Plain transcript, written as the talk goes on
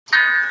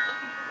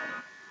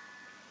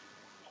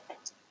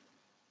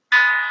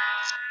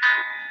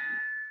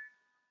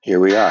Here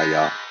we are,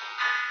 y'all.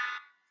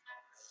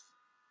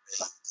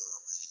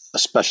 A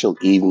special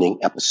evening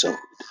episode.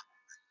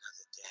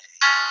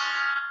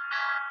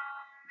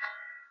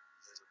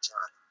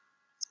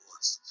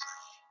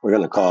 We're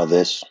going to call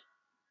this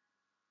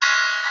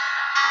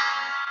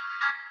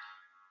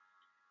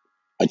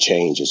A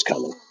Change is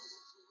Coming.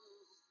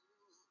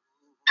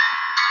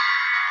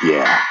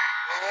 Yeah.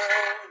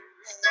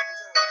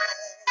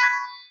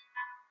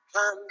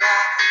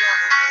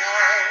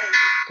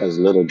 Because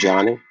little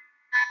Johnny,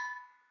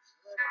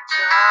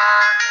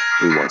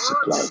 he wants to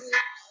play.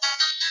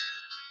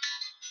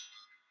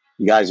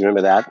 You guys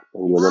remember that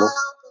when you were little?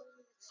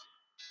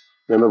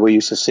 Remember we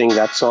used to sing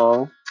that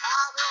song?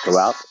 Go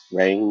out,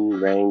 rain,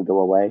 rain, go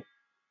away.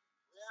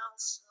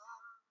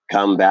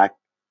 Come back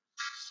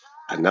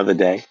another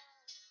day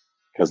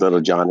because little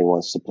Johnny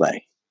wants to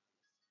play.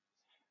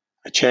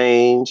 A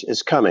change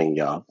is coming,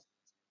 y'all.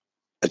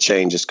 A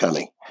change is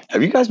coming.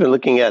 Have you guys been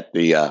looking at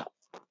the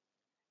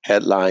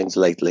headlines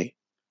lately?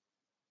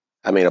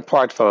 I mean,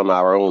 apart from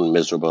our own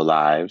miserable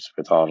lives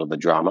with all of the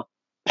drama.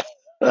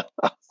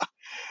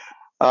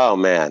 Oh,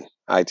 man,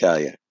 I tell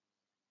you,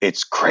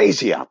 it's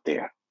crazy out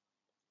there.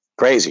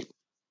 Crazy.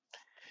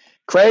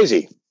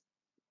 Crazy.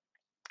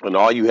 And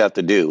all you have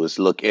to do is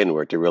look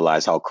inward to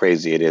realize how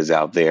crazy it is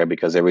out there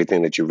because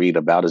everything that you read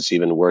about is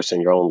even worse in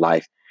your own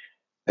life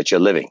that you're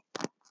living.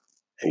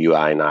 And you,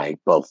 I, and I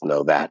both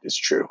know that is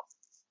true.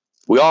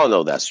 We all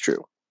know that's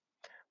true.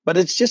 But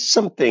it's just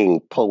something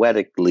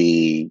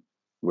poetically,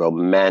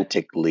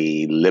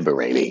 romantically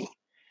liberating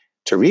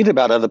to read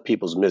about other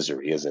people's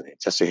misery, isn't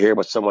it? Just to hear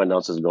what someone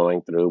else is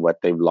going through, what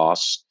they've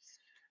lost,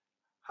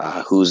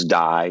 who's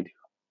died,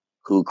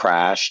 who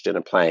crashed in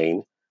a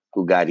plane,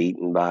 who got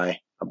eaten by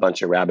a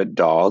bunch of rabid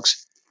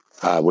dogs,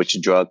 which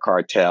drug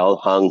cartel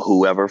hung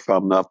whoever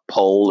from a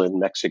pole in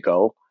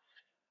Mexico.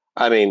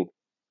 I mean,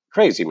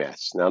 crazy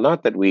mess. Now,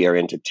 not that we are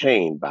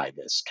entertained by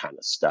this kind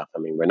of stuff. I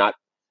mean, we're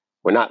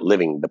not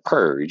living the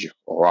purge,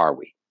 or are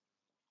we?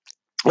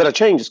 But a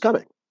change is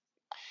coming.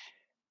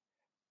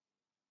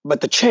 But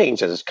the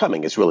change that is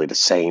coming is really the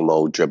same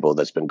old dribble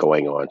that's been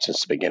going on since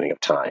the beginning of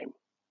time.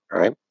 All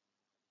right.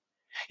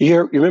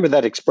 You remember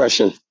that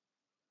expression,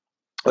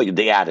 or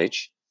the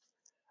adage,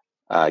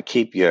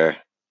 keep your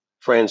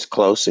friends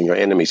close and your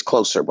enemies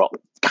closer. Well,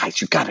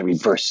 guys, you got to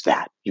reverse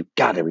that. You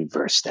got to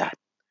reverse that.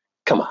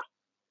 Come on.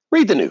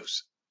 Read the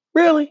news.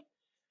 Really?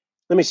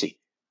 Let me see.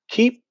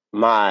 Keep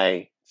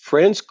my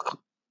friends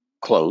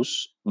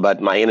close,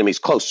 but my enemies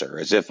closer,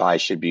 as if I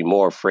should be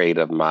more afraid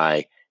of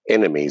my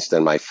enemies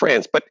than my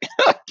friends. But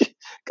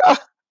God,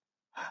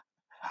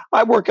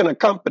 I work in a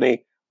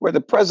company where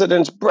the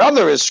president's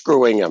brother is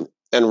screwing him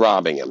and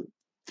robbing him.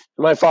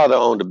 My father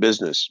owned a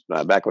business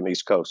back on the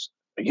East Coast.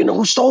 You know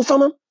who stole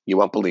from him? You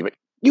won't believe it.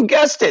 You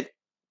guessed it.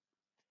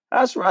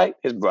 That's right,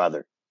 his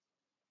brother.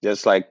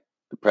 Just like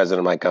the president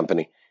of my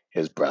company,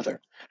 his brother.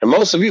 And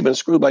most of you have been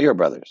screwed by your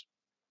brothers.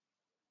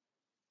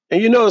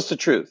 And you know it's the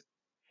truth.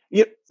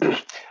 You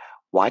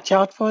watch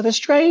out for the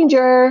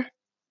stranger.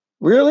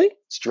 Really?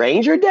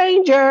 Stranger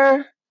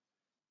danger.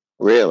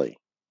 Really?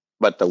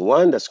 But the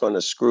one that's going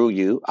to screw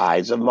you,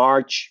 Ides of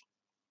March,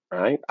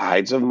 right?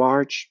 Ides of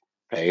March.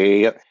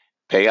 Pay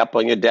up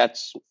on your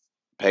debts.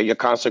 Pay your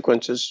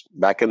consequences.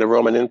 Back in the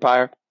Roman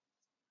Empire,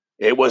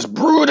 it was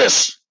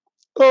Brutus.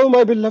 Oh,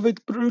 my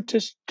beloved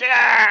Brutus.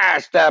 Yeah,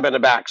 stab in the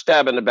back,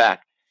 stab in the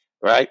back.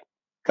 Right?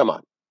 Come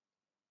on.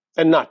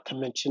 And not to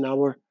mention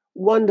our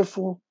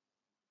wonderful,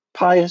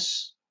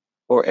 pious,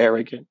 or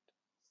arrogant,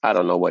 I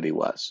don't know what he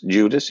was.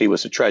 Judas, he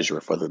was a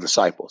treasurer for the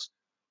disciples.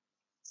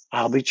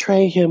 I'll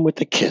betray him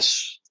with a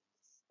kiss.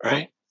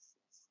 Right?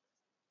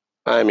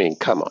 I mean,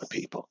 come on,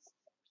 people.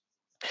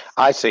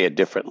 I say it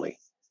differently.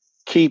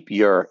 Keep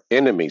your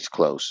enemies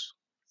close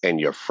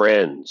and your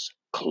friends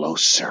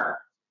closer.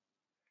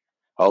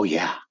 Oh,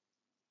 yeah.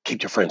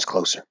 Keep your friends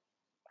closer.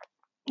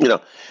 You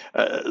know,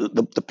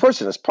 the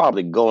person that's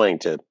probably going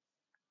to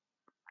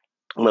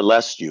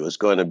molest you is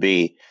going to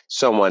be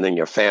someone in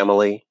your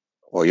family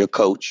or your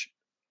coach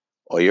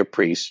or your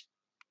priest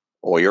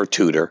or your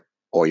tutor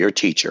or your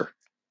teacher.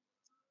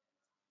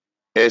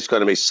 It's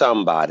going to be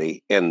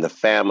somebody in the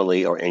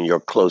family or in your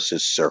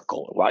closest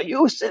circle. While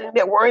you're sitting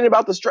there worrying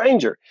about the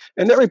stranger,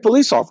 and every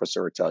police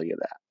officer will tell you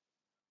that.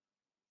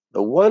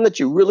 The one that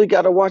you really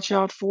got to watch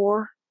out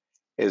for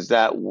is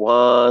that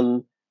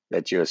one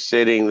that you're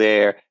sitting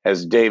there,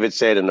 as David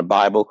said in the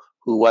Bible,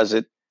 who was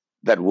it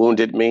that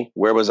wounded me?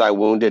 Where was I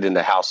wounded? In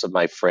the house of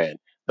my friend.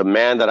 The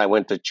man that I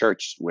went to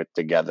church with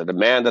together, the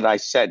man that I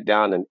sat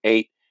down and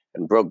ate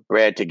and broke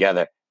bread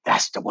together,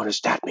 that's the one who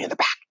stabbed me in the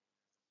back.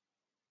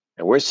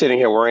 And we're sitting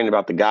here worrying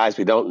about the guys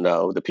we don't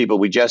know, the people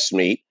we just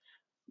meet,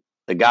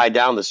 the guy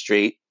down the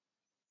street,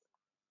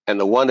 and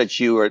the one that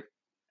you are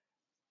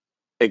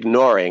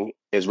ignoring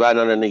is right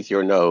underneath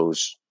your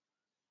nose,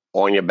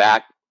 on your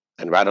back,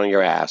 and right on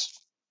your ass.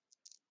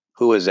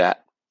 Who is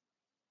that?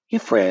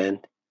 Your friend.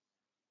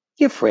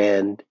 Your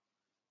friend.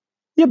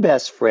 Your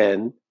best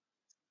friend.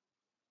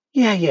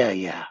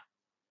 Yeah.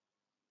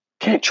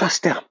 Can't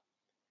trust them.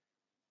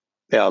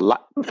 They're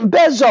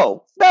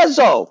Bezos.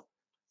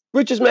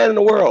 Richest man in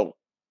the world.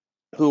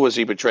 Who was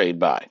he betrayed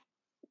by?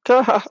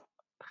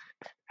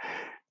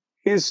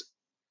 His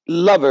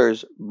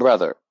lover's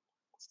brother.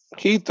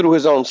 He threw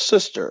his own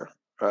sister.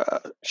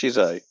 She's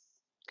a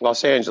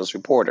Los Angeles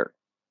reporter,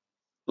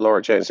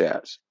 Laura James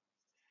has.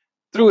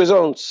 Threw his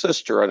own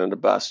sister under the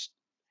bus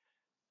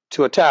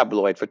to a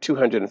tabloid for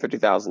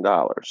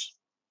 $250,000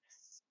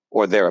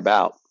 or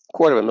thereabout,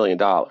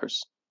 $250,000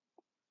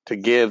 to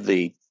give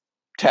the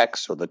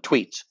texts or the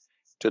tweets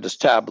to this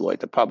tabloid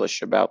to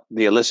publish about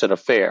the illicit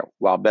affair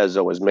while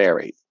Bezos is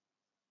married.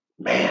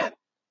 Man,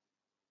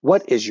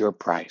 what is your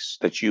price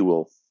that you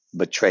will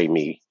betray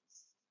me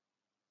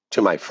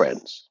to my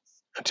friends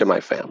and to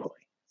my family?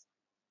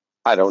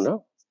 I don't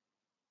know.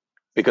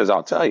 Because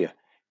I'll tell you,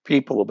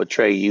 people will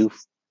betray you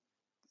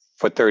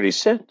for 30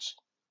 cents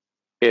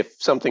if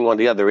something on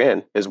the other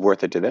end is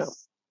worth it to them.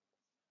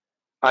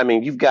 I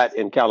mean, you've got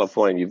in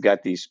California, you've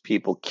got these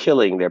people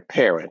killing their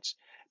parents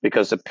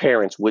because the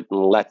parents wouldn't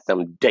let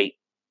them date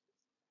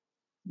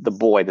the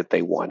boy that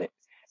they wanted,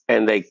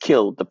 and they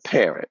killed the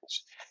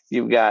parents.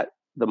 You've got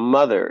the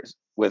mothers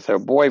with her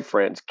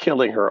boyfriends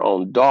killing her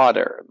own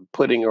daughter,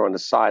 putting her on the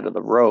side of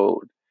the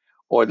road,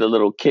 or the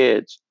little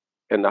kids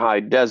in the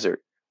high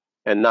desert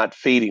and not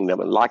feeding them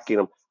and locking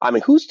them. I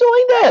mean, who's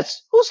doing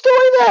this? Who's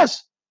doing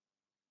this?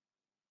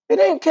 It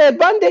ain't Ted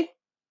Bundy.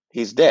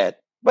 He's dead.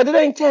 But it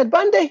ain't Ted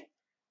Bundy.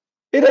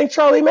 It ain't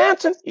Charlie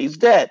Manson. He's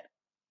dead.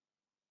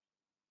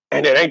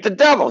 And it ain't the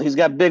devil. He's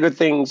got bigger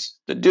things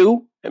to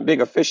do and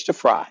bigger fish to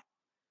fry.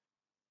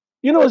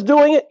 You know who's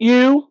doing it?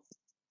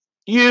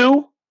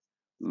 You,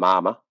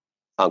 mama,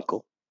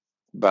 uncle,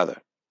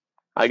 brother.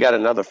 I got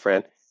another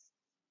friend,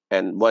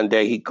 and one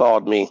day he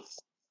called me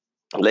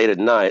late at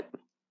night,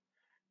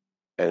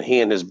 and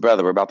he and his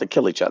brother were about to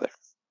kill each other.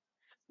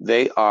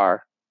 They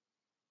are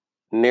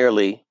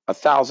nearly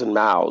 1,000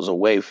 miles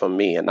away from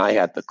me, and I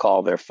had to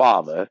call their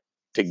father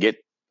to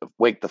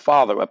wake the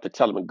father up to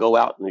tell him to go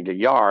out in the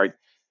yard.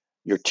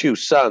 Your two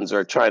sons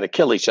are trying to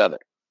kill each other.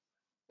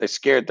 They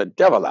scared the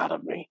devil out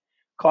of me,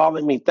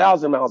 calling me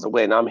 1,000 miles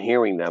away, and I'm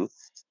hearing them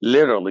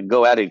literally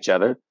go at each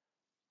other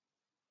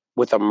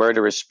with a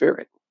murderous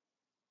spirit.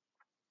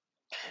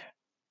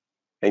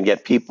 And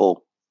yet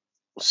people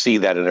see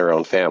that in their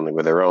own family,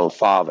 where their own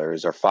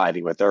fathers are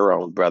fighting with their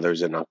own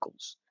brothers and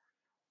uncles.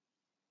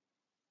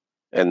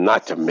 And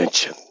not to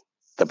mention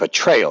the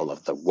betrayal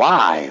of the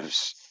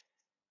wives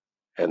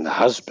and the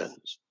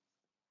husbands.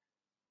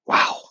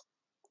 Wow.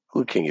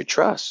 Who can you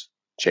trust?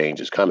 Change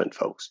is coming,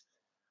 folks.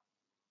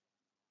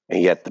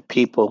 And yet the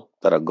people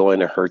that are going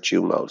to hurt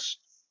you most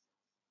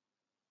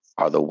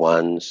are the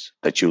ones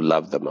that you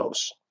love the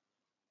most.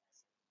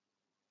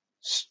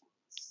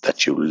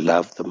 That you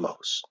love the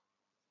most.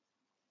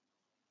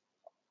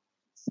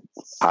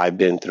 I've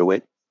been through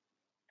it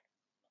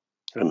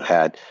and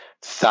had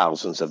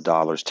thousands of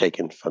dollars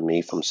taken from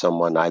me from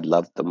someone I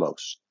loved the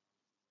most.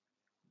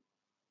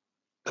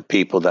 The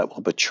people that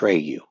will betray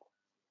you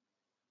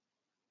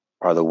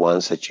are the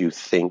ones that you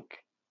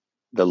think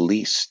the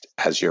least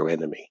as your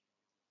enemy,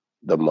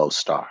 the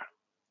most are.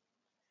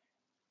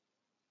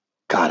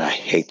 God, I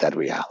hate that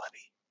reality.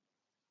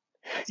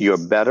 You're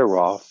better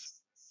off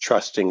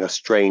trusting a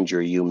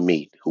stranger you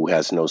meet who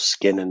has no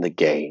skin in the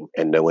game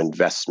and no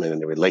investment in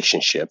the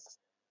relationship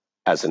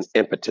as an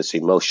impetus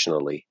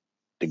emotionally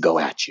to go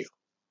at you.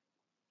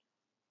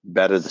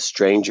 Better the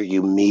stranger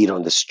you meet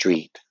on the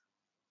street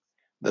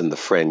than the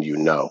friend you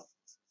know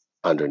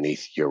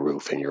underneath your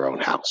roof in your own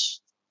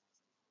house.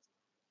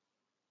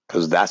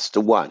 Because that's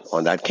the one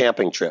on that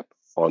camping trip,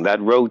 on that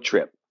road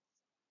trip,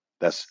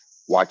 that's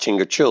watching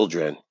your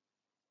children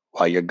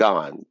while you're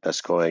gone,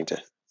 that's going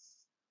to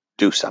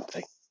do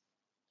something.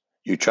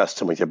 You trust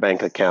them with your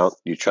bank account.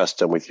 You trust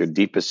them with your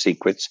deepest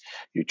secrets.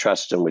 You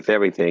trust them with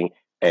everything.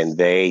 And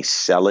they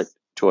sell it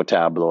to a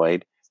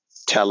tabloid,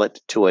 tell it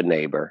to a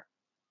neighbor,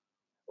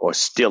 or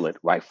steal it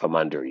right from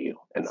under you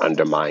and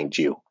undermine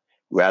you.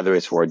 Whether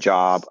it's for a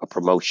job, a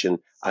promotion,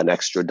 an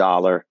extra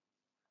dollar,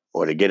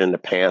 or to get in the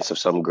pants of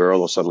some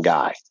girl or some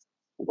guy.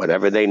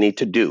 Whatever they need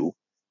to do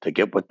to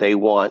get what they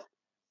want,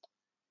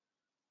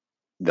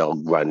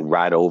 they'll run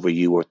right over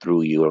you or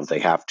through you. And if they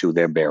have to,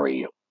 they'll bury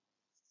you.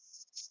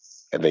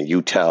 And then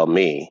you tell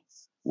me,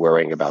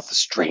 worrying about the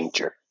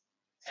stranger.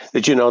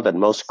 Did you know that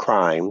most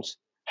crimes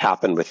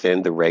happen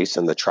within the race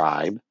and the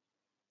tribe?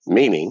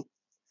 Meaning,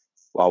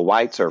 while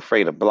whites are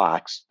afraid of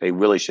blacks, they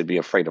really should be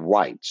afraid of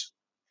whites.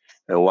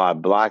 And while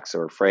blacks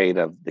are afraid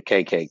of the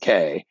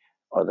KKK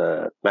or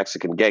the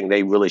Mexican gang,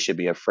 they really should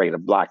be afraid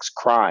of blacks.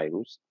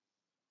 Crimes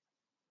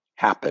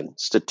happen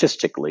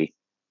statistically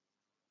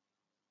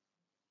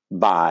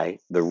by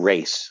the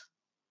race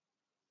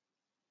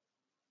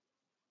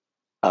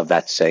of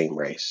that same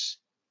race.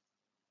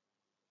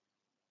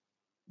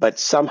 But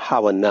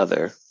somehow or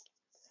another,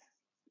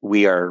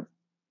 we are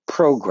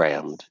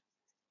programmed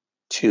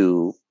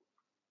to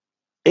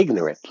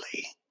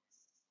ignorantly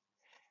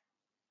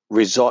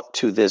resort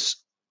to this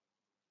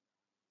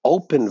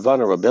open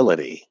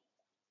vulnerability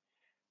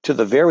to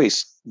the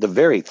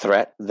very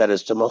threat that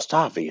is the most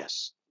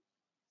obvious.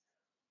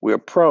 We're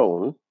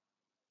prone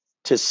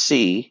to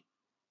see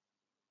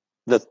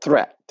the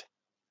threat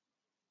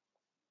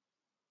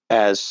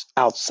as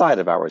outside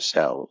of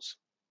ourselves,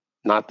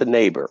 not the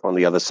neighbor on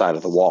the other side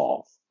of the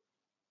wall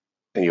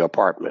in your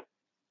apartment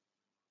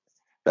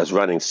that's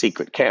running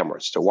secret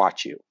cameras to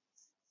watch you.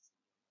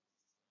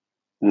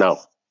 No,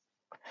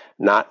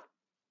 not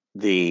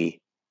the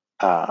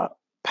uh,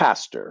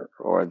 pastor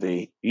or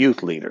the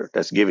youth leader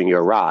that's giving you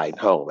a ride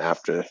home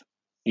after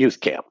youth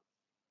camp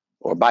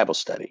or Bible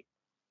study.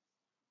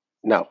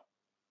 No,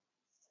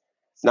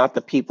 not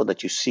the people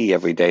that you see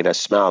every day that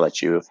smile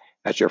at you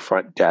at your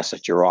front desk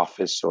at your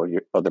office, or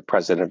the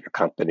president of your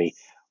company,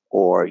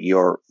 or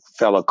your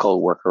fellow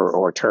co-worker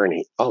or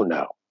attorney. Oh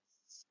no,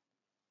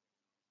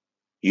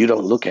 you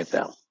don't look at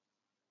them,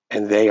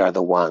 and they are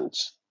the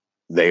ones.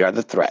 They are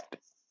the threat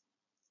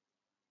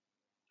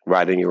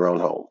right in your own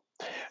home.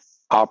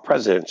 Our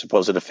president is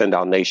supposed to defend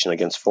our nation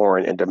against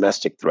foreign and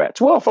domestic threats.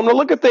 Well, from the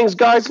look of things,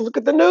 guys, look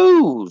at the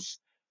news.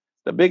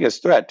 The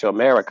biggest threat to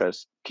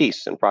America's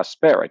peace and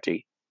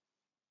prosperity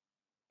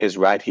is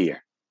right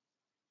here.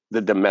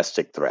 The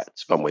domestic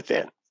threats from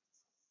within.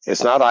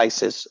 It's not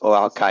ISIS or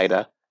Al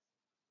Qaeda,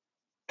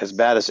 as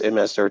bad as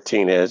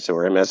MS-13 is,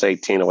 or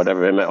MS-18 or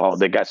whatever.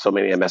 They got so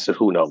many MSs,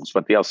 who knows?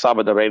 But the El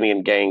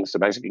Salvadorian gangs, the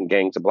Mexican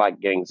gangs, the black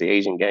gangs, the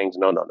Asian gangs,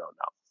 no.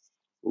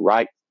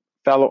 Right?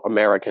 Fellow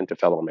American to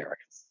fellow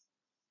American.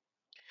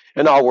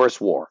 And our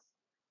worst war,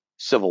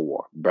 civil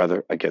war,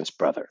 brother against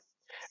brother.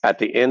 At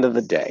the end of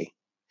the day,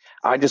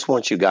 I just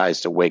want you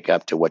guys to wake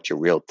up to what your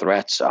real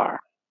threats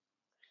are.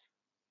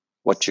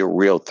 What your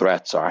real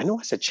threats are. I know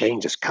I said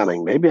change is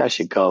coming. Maybe I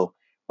should go,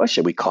 what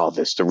should we call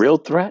this? The real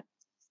threat?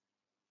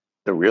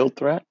 The real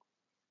threat?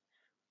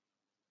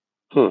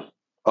 Or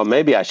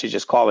maybe I should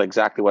just call it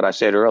exactly what I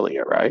said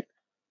earlier, right?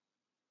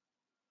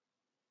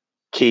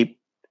 Keep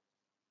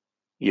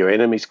your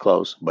enemies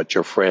close, but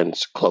your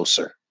friends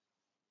closer.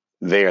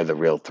 They're the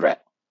real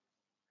threat.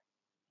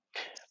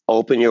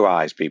 Open your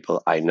eyes,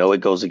 people. I know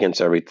it goes against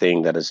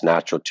everything that is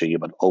natural to you,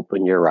 but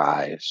open your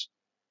eyes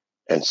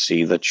and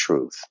see the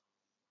truth.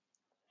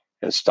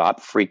 And stop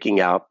freaking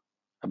out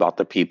about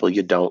the people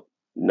you don't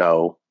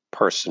know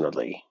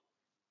personally.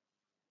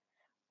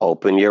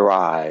 Open your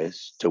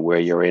eyes to where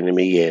your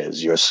enemy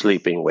is. You're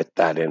sleeping with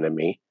that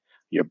enemy.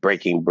 You're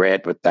breaking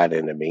bread with that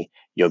enemy.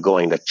 You're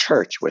going to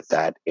church with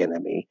that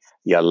enemy.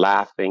 You're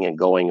laughing and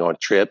going on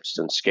trips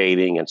and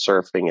skating and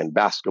surfing and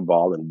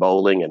basketball and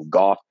bowling and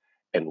golf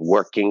and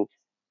working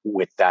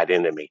with that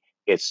enemy.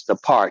 It's the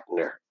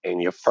partner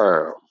in your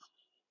firm.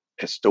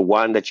 It's the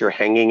one that you're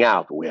hanging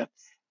out with.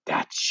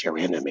 That's your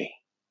enemy.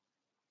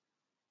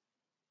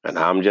 And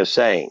I'm just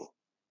saying,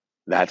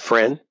 that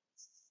friend,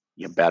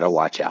 you better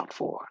watch out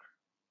for.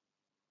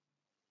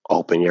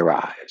 Open your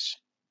eyes.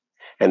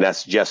 And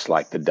that's just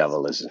like the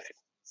devil, isn't it?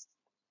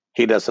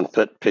 He doesn't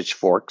put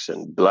pitchforks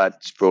and blood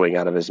spewing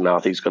out of his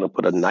mouth. He's going to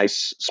put a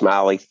nice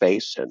smiley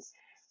face and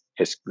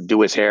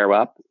do his hair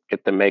up,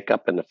 get the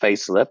makeup and the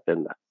facelift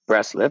and the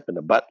breast lift and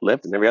the butt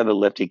lift and every other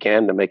lift he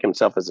can to make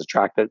himself as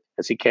attractive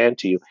as he can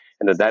to you.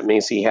 And if that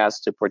means he has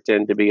to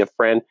pretend to be a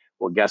friend,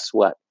 well, guess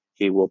what?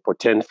 He will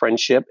pretend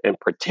friendship and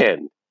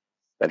pretend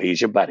that he's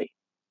your buddy.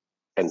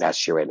 And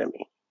that's your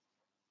enemy.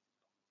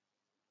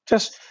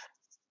 Just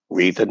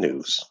read the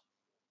news.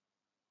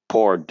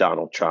 Poor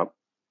Donald Trump,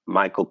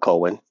 Michael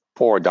Cohen,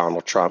 poor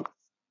Donald Trump,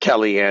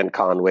 Kellyanne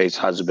Conway's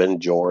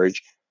husband,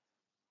 George.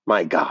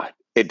 My God,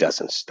 it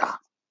doesn't stop.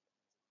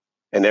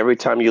 And every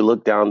time you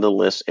look down the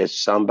list, it's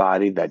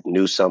somebody that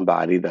knew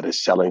somebody that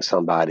is selling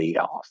somebody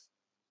off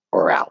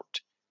or out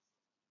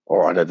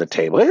or under the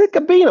table. Hey,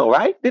 Gabino,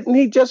 right? Didn't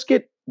he just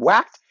get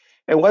whacked?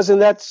 And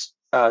wasn't that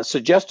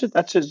suggested?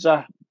 That's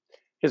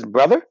his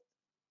brother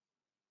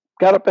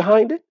got up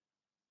behind it?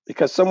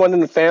 Because someone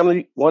in the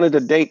family wanted to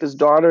date his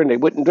daughter and they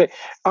wouldn't date.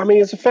 I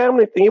mean, it's a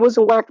family thing. He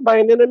wasn't whacked by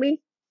an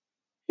enemy.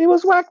 He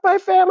was whacked by a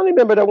family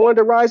member that wanted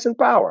to rise in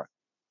power.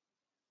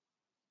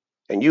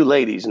 And you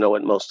ladies know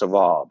it most of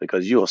all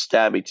because you'll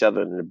stab each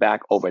other in the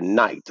back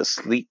overnight to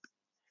sleep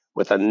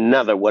with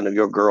another one of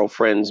your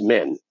girlfriend's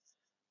men.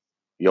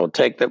 You'll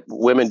take the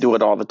women do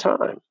it all the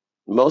time.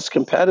 Most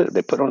competitive.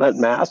 They put on that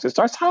mask and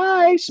starts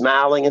hi,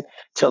 smiling and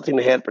tilting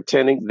the head,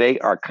 pretending they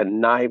are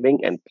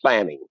conniving and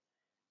planning.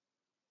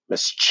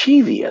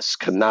 Mischievous,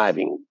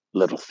 conniving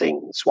little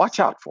things. Watch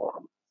out for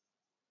them.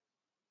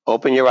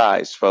 Open your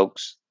eyes,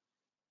 folks.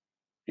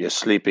 You're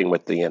sleeping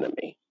with the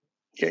enemy.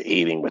 You're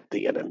eating with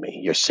the enemy.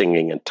 You're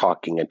singing and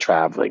talking and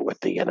traveling with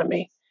the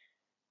enemy.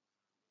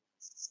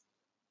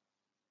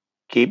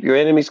 Keep your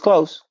enemies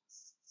close,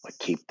 but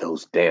keep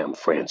those damn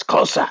friends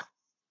closer.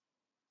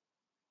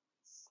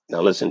 Now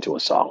listen to a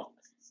song,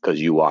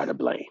 because you are to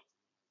blame.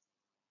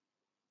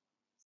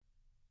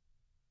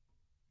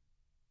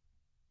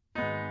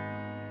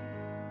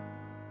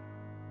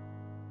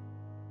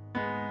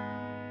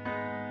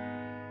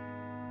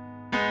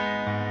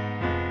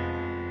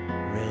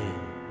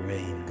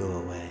 Rain, go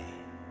away.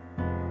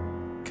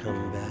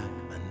 Come back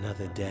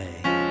another day.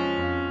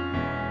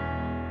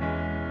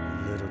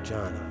 Little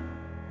Johnny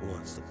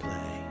wants to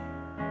play.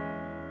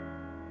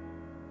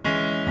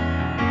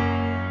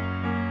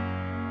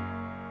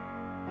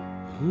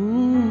 Rain,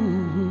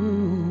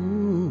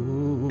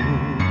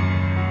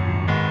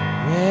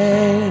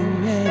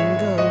 rain,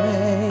 go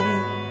away.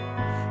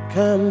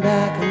 Come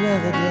back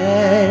another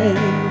day.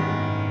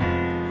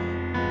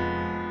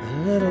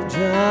 Little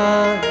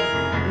John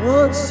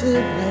wants to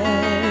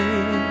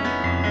play,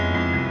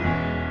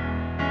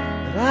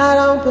 but I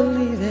don't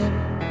believe it.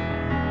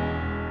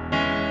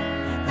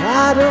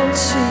 I don't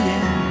see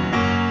it.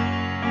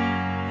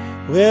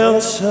 Will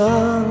the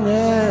sun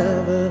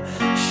never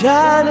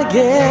shine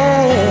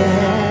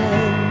again?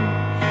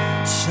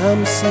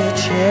 Some say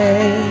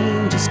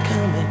change is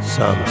coming.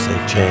 Some say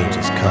change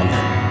is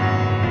coming.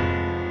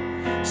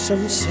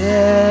 Some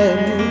say a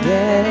new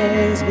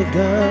day's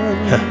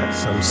begun.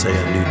 Some say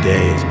a new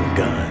day's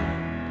begun.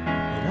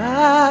 But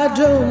I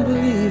don't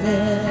believe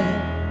it.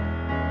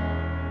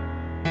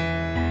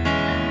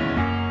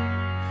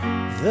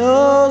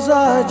 Those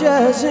are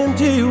just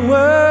empty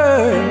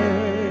words.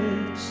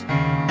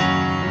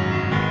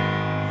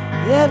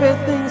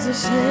 Everything's the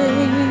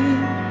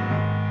same.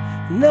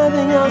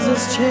 Nothing else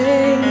has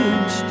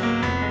changed.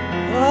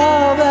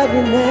 All that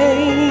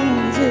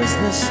remains is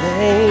the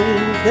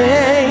same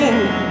thing.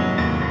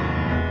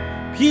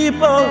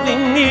 People, we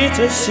need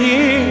to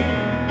see.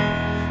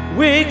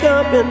 Wake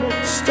up and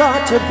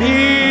start to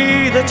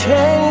be the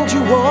change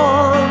you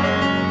want.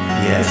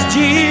 It's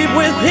deep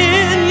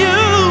within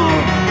you.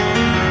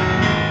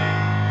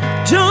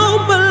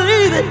 Don't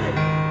believe it,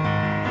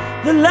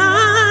 the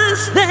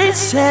lies they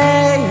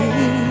say.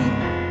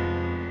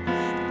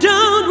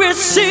 Don't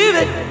receive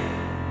it.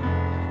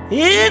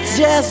 It's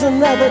just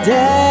another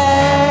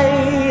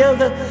day of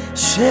the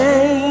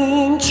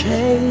same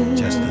change.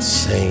 Just the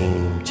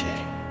same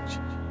change.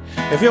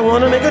 If you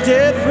want to make a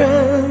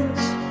difference,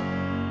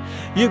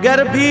 you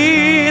gotta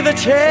be the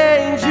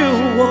change you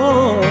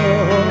want.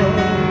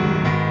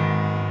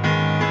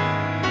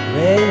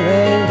 Rain,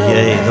 rain, go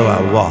yea, though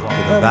I walk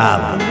through the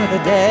valley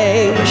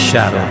of the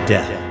shadow of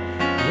death,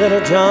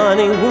 little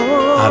Johnny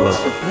wants I will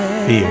to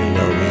play. fear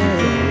no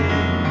evil.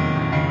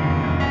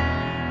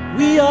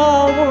 We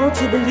all want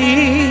to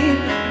believe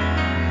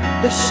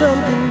there's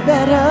something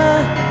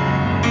better.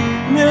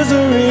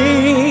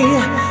 Misery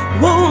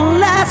won't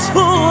last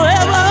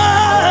forever.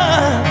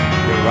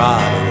 Your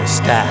rod and your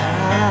staff,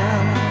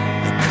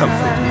 they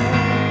comfort me.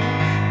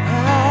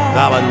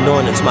 Thou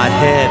anointest my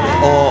head with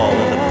oil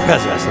in the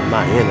presence of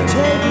my enemies.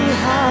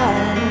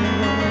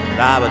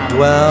 I would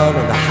dwell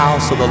in the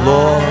house of the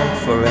Lord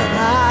forever,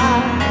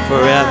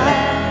 forever,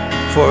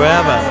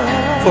 forever,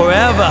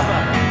 forever.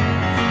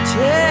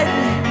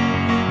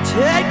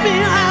 Take me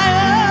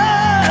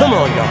higher. Come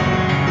on, y'all.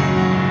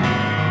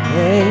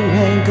 Rain,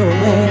 rain, go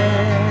away.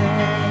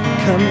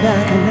 Come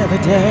back another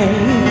day.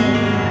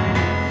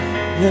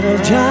 Little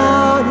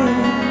Johnny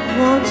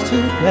wants to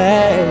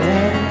play.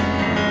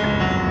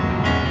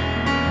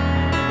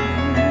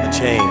 A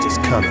change is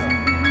coming.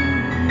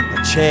 A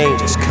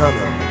change is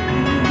coming.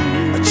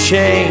 A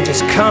change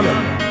is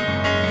coming.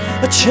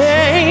 A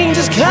change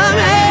is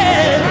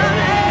coming.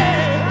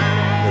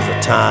 There's a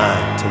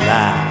time to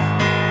laugh.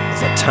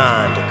 There's a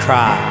time to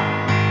cry.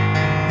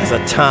 There's a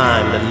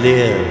time to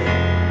live.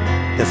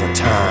 There's a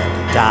time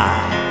to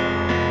die.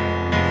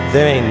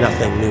 There ain't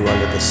nothing new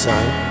under the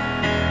sun.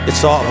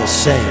 It's all the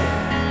same.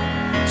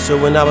 So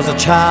when I was a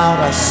child,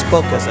 I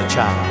spoke as a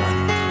child.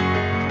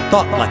 I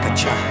thought like a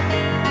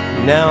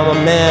child. Now I'm a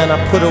man, I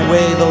put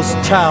away those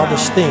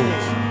childish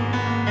things.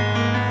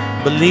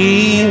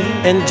 Believe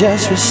and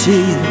just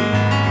receive.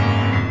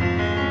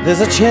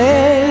 There's a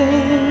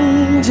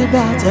change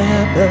about to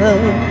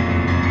happen.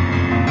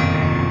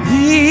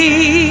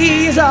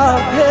 These are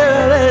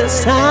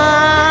perilous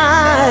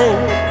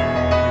times.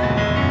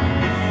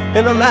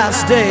 In the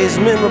last days,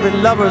 men will be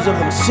lovers of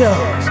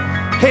themselves,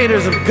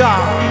 haters of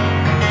God,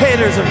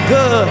 haters of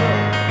good,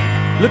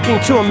 looking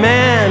to a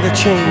man to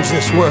change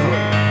this world,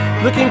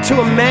 looking to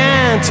a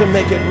man to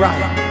make it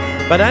right.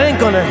 But that ain't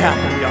gonna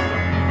happen, y'all.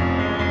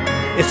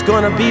 It's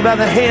gonna be by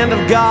the hand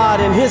of God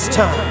in His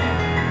time.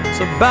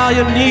 So bow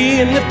your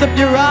knee and lift up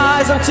your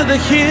eyes unto the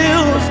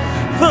hills,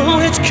 from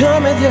which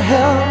cometh your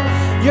help.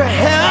 Your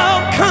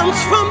help comes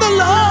from the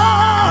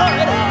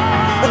Lord.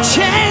 A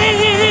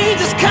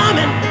change is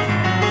coming.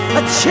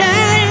 A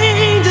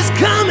change is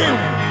coming.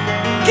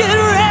 Get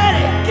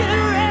ready.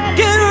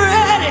 Get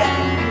ready.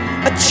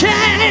 A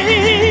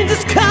change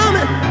is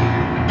coming.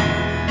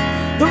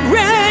 The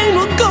rain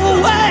will go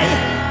away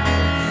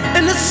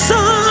and the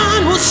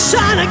sun will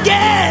shine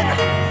again,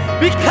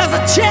 because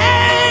a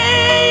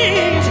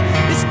change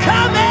is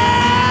coming.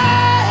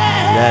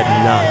 Let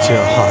not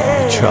your heart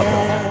be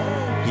troubled.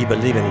 Ye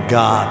believe in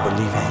God,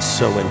 believe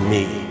also in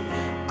me.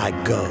 I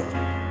go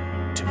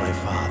to my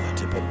Father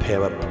to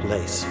prepare a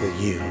place for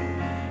you,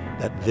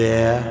 that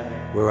there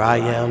where I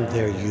am,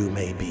 there you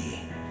may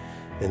be.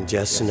 And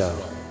just know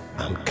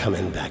I'm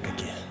coming back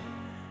again,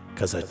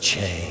 'cause a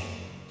change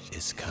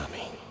is coming.